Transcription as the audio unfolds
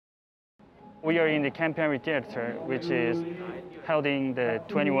We are in the campaign theater, which is holding the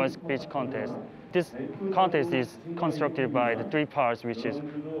 21 speech contest. This contest is constructed by the three parts, which is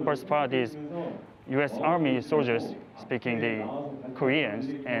first part is U.S. Army soldiers speaking the Koreans,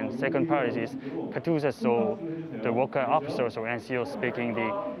 and second part is Katusas, so the worker officers or NCO speaking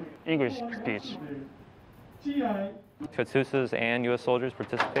the English speech. Katusas and U.S. soldiers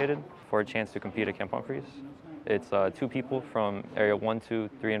participated for a chance to compete at Camp Humphreys. It's 2 people from area 1, 2,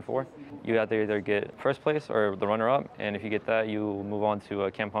 3, and 4. You have to either get first place or the runner-up, and if you get that, you move on to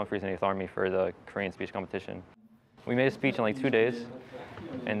Camp Humphreys in the 8th Army for the Korean speech competition. We made a speech in like 2 days,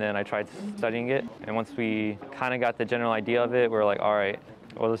 and then I tried studying it, and once we kind of got the general idea of it, we were like, all right,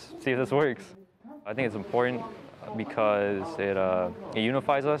 well, let's see if this works. I think it's important because it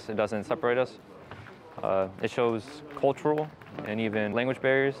unifies us, it doesn't separate us. It shows cultural and even language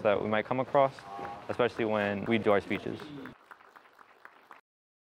barriers that we might come across, especially when we do our speeches.